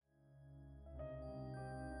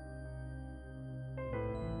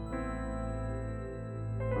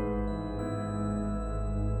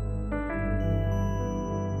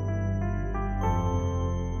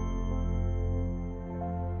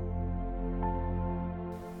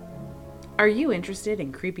Are you interested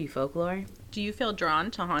in creepy folklore? Do you feel drawn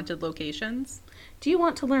to haunted locations? Do you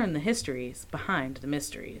want to learn the histories behind the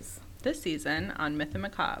mysteries? This season on Myth and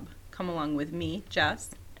Macabre, come along with me, Jess,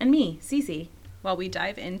 And me, Cece. while we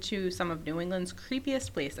dive into some of New England's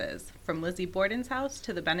creepiest places. From Lizzie Borden's house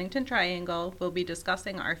to the Bennington Triangle, we'll be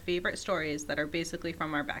discussing our favorite stories that are basically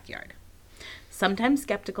from our backyard. Sometimes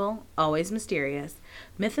skeptical, always mysterious,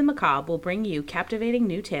 Myth and Macabre will bring you captivating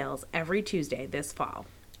new tales every Tuesday this fall.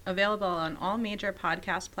 Available on all major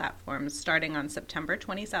podcast platforms starting on September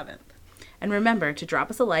 27th. And remember to drop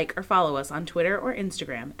us a like or follow us on Twitter or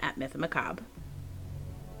Instagram at Myth and Macabre.